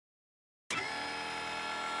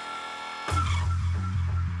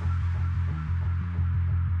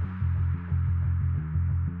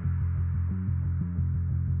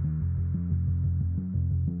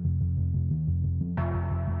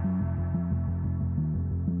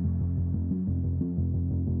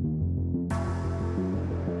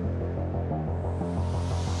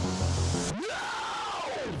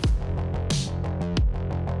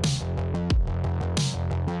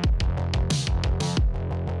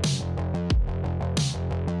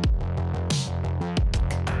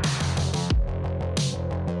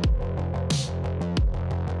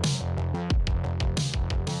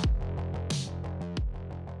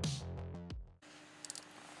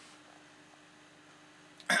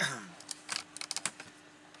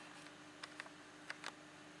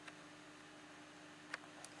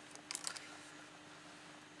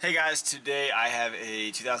Hey guys, today I have a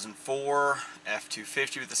 2004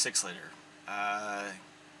 F250 with a 6-liter.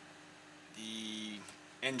 The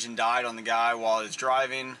engine died on the guy while he was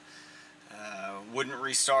driving, wouldn't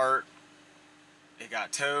restart, it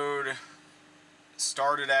got towed,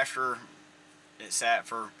 started after it sat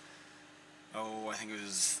for, I think it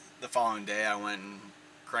was the following day. I went and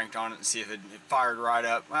cranked on it and see if it fired right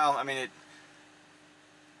up. Well, I mean,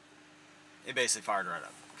 it basically fired right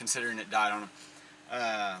up, considering it died on him.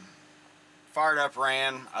 Fired up,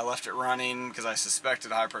 ran, I left it running because I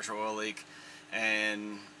suspected a high pressure oil leak,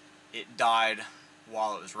 and it died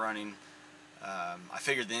while it was running. I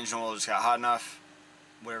figured the engine oil just got hot enough,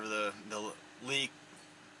 whatever the leak,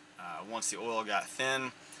 once the oil got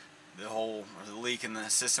thin, the leak in the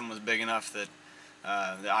system was big enough that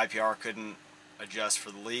the IPR couldn't adjust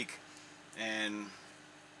for the leak, and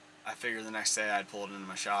I figured the next day I'd pull it into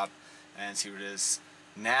my shop and see what it is.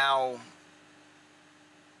 Now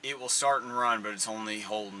it will start and run, but it's only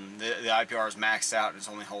holding, the IPR is maxed out and it's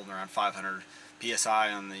only holding around 500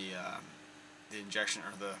 psi on the injection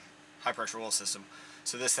or the high pressure oil system.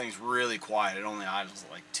 So this thing's really quiet. It only idles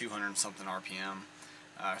at like 200 and something RPM,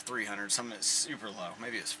 300, something that's super low.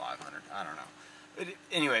 Maybe it's 500, I don't know. But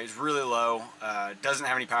anyway, it's really low. Doesn't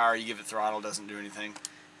have any power. You give it throttle, doesn't do anything.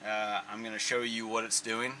 I'm going to show you what it's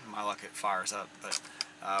doing. My luck, it fires up, but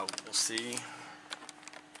we'll see.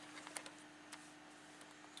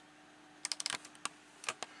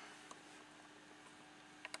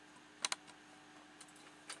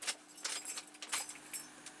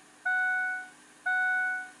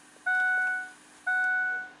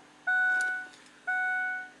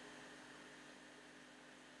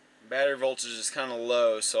 Battery voltage is kind of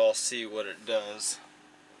low, so I'll see what it does.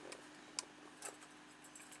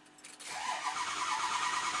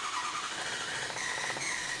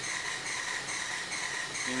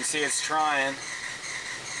 You can see it's trying.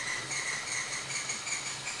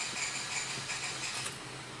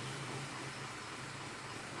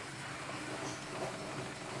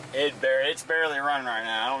 It's barely running right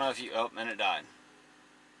now. I don't know if you... Oh, and it died.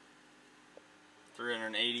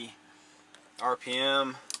 380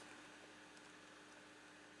 RPM.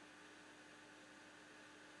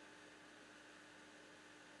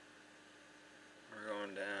 We're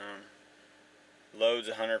going down. Loads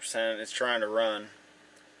 100%. It's trying to run.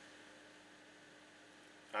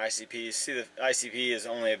 ICP, see, the ICP is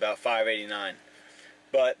only about 589,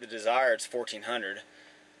 but the desired's 1400,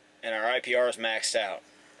 and our IPR is maxed out.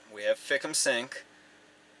 We have FICM sync,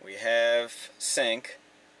 we have sync,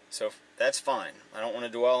 so that's fine. I don't want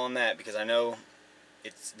to dwell on that because I know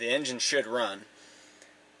the engine should run,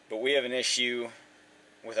 but we have an issue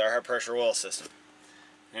with our high pressure oil system.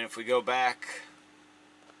 And if we go back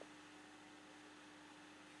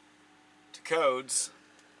to codes,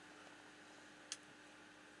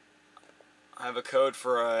 I have a code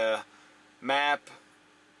for a MAP,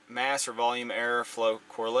 mass or volume error flow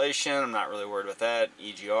correlation. I'm not really worried about that.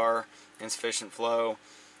 EGR, insufficient flow.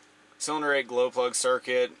 Cylinder 8 glow plug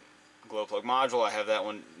circuit, glow plug module. I have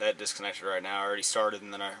that disconnected right now. I already started,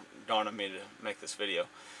 and then it dawned on me to make this video.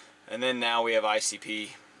 And then now we have ICP,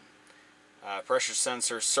 pressure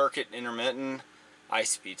sensor circuit intermittent,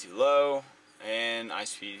 ICP too low, and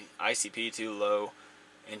ICP too low,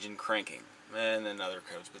 engine cranking. And then other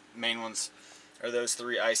codes, but the main ones are those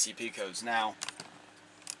three ICP codes. Now,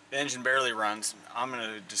 the engine barely runs. I'm going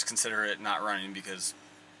to just consider it not running because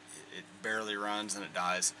it barely runs and it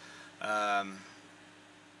dies. I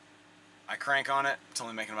crank on it. It's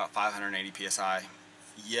only making about 580 psi.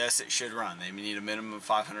 Yes, it should run. They need a minimum of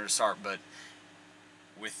 500 to start, but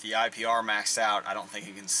with the IPR maxed out, I don't think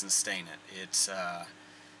it can sustain it. It's the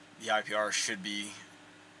IPR should be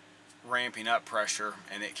ramping up pressure,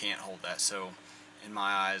 and it can't hold that. So in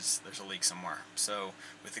my eyes, there's a leak somewhere. So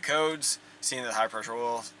with the codes, seeing that the high pressure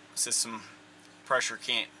oil system pressure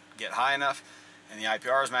can't get high enough and the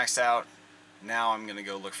IPR is maxed out, now I'm going to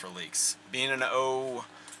go look for leaks. Being an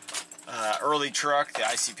early truck, the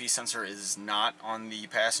ICP sensor is not on the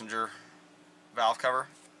passenger valve cover.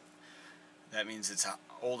 That means it's an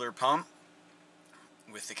older pump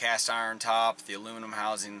with the cast iron top, the aluminum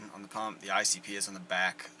housing on the pump. The ICP is on the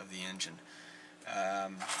back of the engine.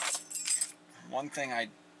 One thing I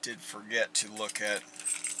did forget to look at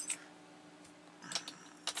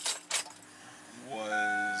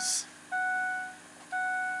was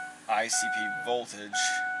ICP voltage.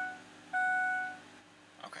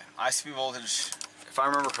 Okay, ICP voltage, if I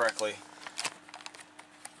remember correctly,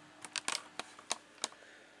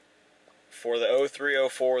 for the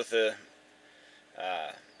 0304 with the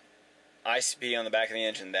ICP on the back of the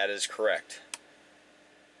engine, that is correct.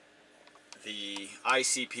 the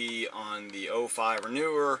ICP on the 05 or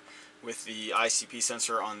newer with the ICP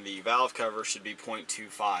sensor on the valve cover should be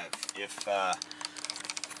 0.25.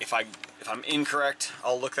 If I'm incorrect,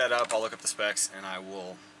 I'll look that up. I'll look up the specs and I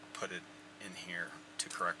will put it in here to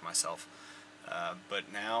correct myself.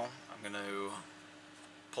 But now I'm going to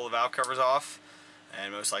pull the valve covers off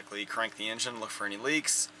and most likely crank the engine, look for any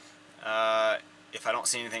leaks. If I don't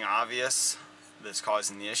see anything obvious that's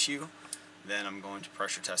causing the issue, then I'm going to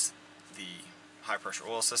pressure test the high pressure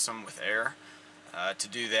oil system with air. To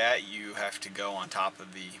do that, you have to go on top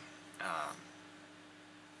of the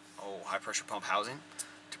high pressure pump housing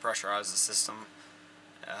to pressurize the system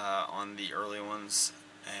on the early ones,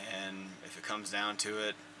 and if it comes down to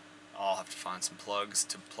it, I'll have to find some plugs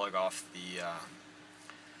to plug off the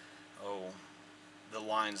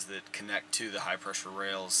lines that connect to the high pressure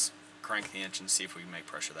rails, crank the engine, see if we can make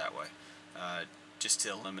pressure that way, just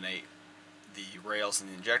to eliminate the rails and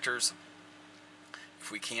the injectors.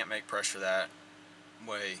 If we can't make pressure that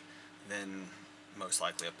way, then most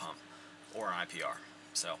likely a pump or an IPR.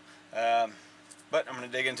 So but I'm going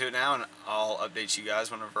to dig into it now and I'll update you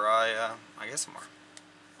guys whenever I get some more.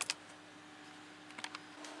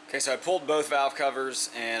 Okay, so I pulled both valve covers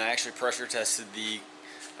and I actually pressure tested the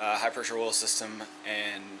high pressure oil system,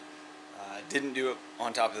 and didn't do it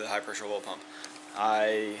on top of the high pressure oil pump. Let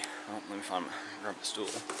me grab my stool.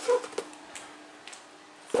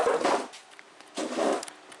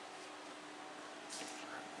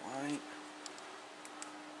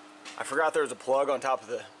 I forgot there was a plug on top of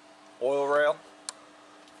the oil rail.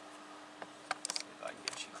 Let's see if I can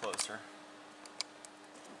get you closer.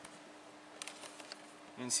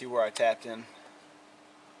 You can see where I tapped in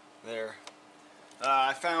there.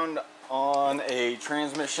 I found on a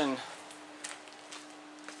transmission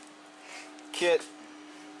kit,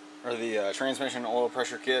 or the transmission oil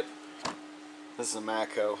pressure kit. This is a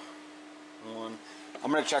Matco one.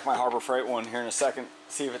 I'm going to check my Harbor Freight one here in a second,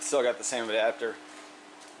 see if it's still got the same adapter.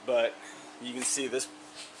 But you can see this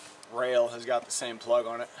rail has got the same plug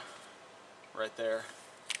on it right there.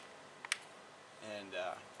 And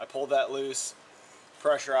I pulled that loose,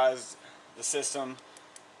 pressurized the system.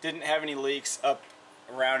 Didn't have any leaks up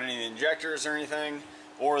around any of the injectors or anything,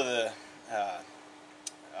 or the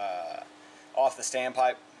off the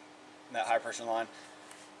standpipe, that high pressure line.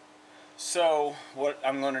 So what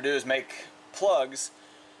I'm going to do is make plugs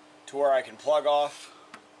to where I can plug off.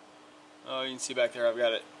 Oh, you can see back there I've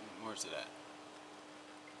got it. Where's it at?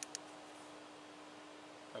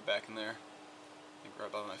 Right back in there. I think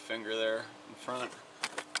right by my finger there in front.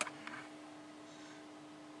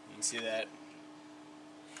 You can see that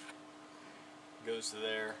goes to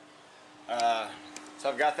there. So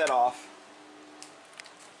I've got that off,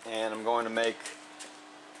 and I'm going to make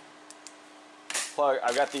plug.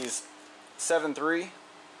 I've got these 7-3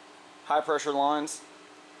 high pressure lines.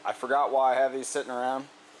 I forgot why I have these sitting around.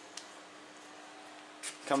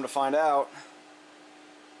 Come to find out,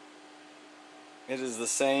 it is the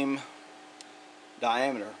same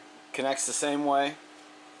diameter, connects the same way.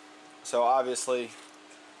 So obviously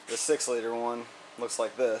the 6-liter one looks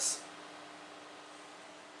like this.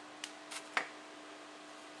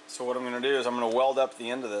 So what I'm going to do is I'm going to weld up the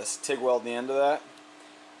end of this, TIG weld the end of that.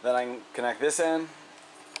 Then I can connect this end.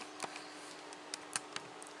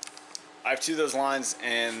 I have two of those lines,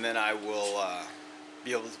 and then I will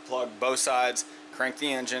be able to plug both sides, crank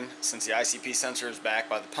the engine. Since the ICP sensor is back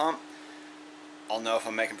by the pump, I'll know if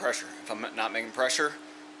I'm making pressure. If I'm not making pressure,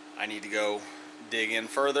 I need to go dig in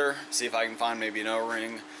further, see if I can find maybe an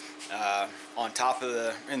O-ring on top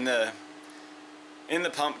of in the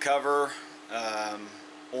pump cover,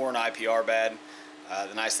 or an IPR bad.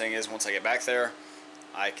 The nice thing is, once I get back there,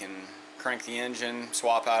 I can crank the engine,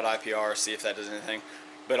 swap out IPR, see if that does anything,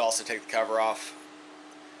 but also take the cover off.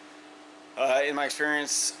 In my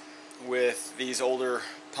experience with these older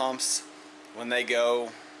pumps, when they go,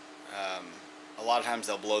 a lot of times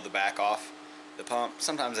they'll blow the back off the pump.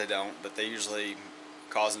 Sometimes they don't, but they usually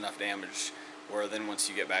cause enough damage where then once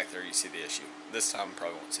you get back there you see the issue. This time I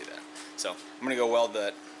probably won't see that. So I'm going to go weld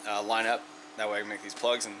that line up. That way I can make these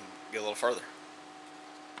plugs and get a little further.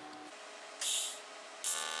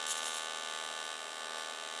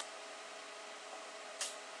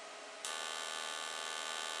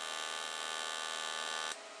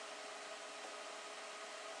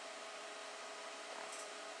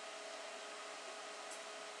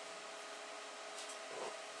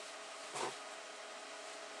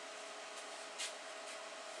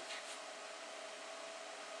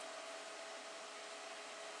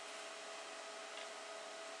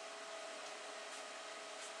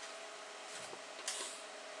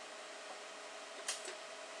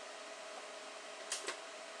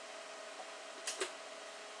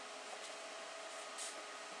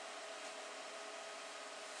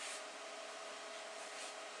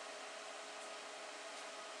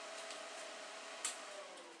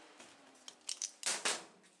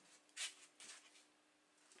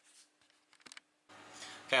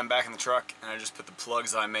 Okay, I'm back in the truck, and I just put the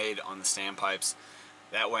plugs that I made on the standpipes.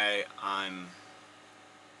 That way I'm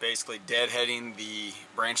basically deadheading the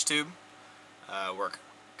branch tube where it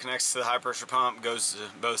connects to the high pressure pump, goes to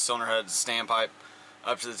both cylinder heads, standpipe,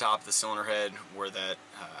 up to the top of the cylinder head where that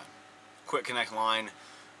quick connect line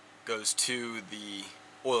goes to the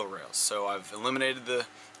oil rails. So I've eliminated the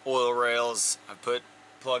oil rails, I've put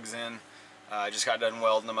plugs in, I just got done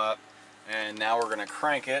welding them up, and now we're going to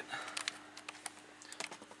crank it.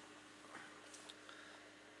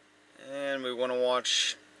 And we want to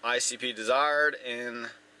watch ICP desired and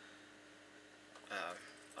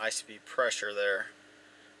ICP pressure there,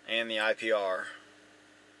 and the IPR.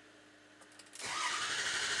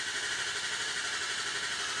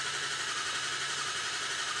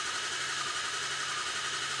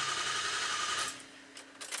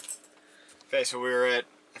 Okay, so we were at,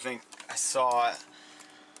 I think I saw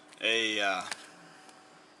a,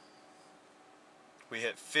 we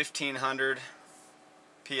hit 1500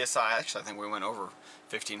 PSI. Actually, I think we went over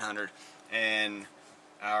 1500, and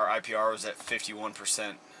our IPR was at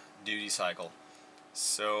 51% duty cycle.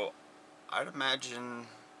 So I'd imagine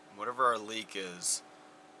whatever our leak is,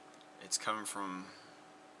 it's coming from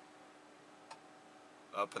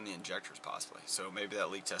up in the injectors possibly. So maybe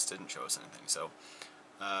that leak test didn't show us anything. So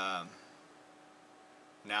now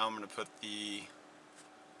I'm going to put the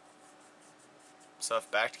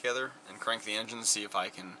stuff back together and crank the engine, see if I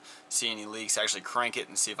can see any leaks. Actually crank it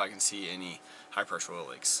and see if I can see any high pressure oil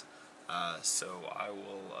leaks. So I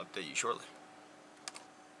will update you shortly.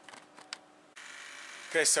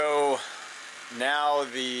 Okay, so now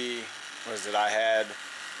I had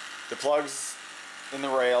the plugs in the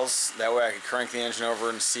rails. That way I could crank the engine over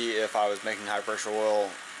and see if I was making high pressure oil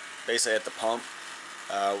basically at the pump.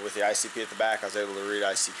 With the ICP at the back, I was able to read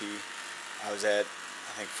ICP. I was at,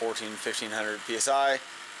 I think, 1500 PSI.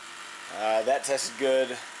 That tested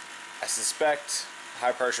good. I suspect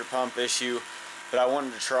high pressure pump issue, but I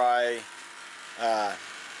wanted to try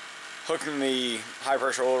hooking the high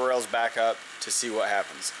pressure oil rails back up to see what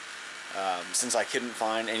happens. Since I couldn't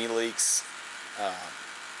find any leaks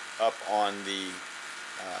up on the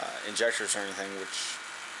injectors or anything, which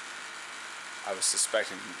I was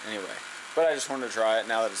suspecting anyway. But I just wanted to try it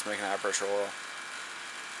now that it's making high pressure oil.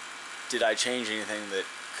 Did I change anything that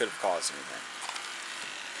could have caused anything?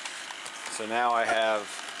 So now I have,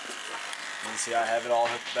 you can see I have it all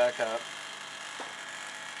hooked back up.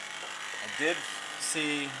 I did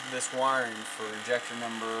see this wiring for injector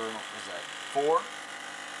number, what was that, 4?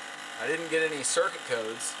 I didn't get any circuit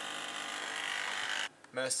codes.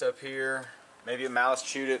 Messed up here. Maybe a mouse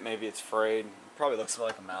chewed it, maybe it's frayed. It probably looks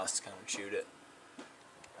like a mouse kind of chewed it.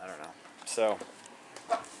 I don't know. So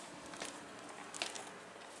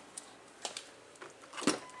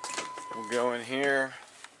we'll go in here.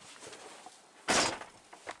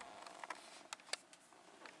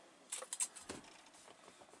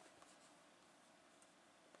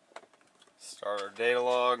 Start our data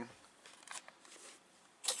log.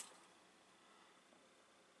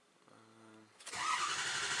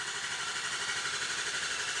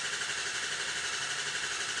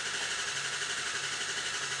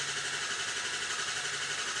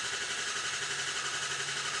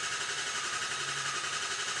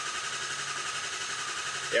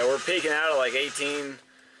 Yeah, we're peaking out at like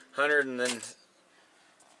 1800 and then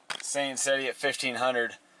staying steady at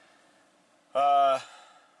 1500. I'm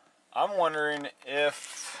wondering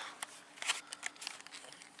if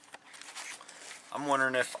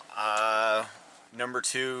number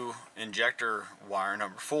 2 injector wire,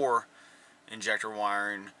 number 4 injector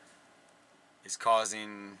wiring is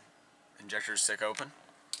causing injectors to stick open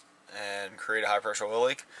and create a high pressure oil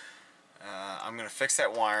leak. I'm going to fix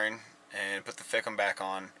that wiring and put the thickum back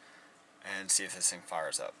on and see if this thing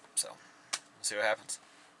fires up. So, we'll see what happens.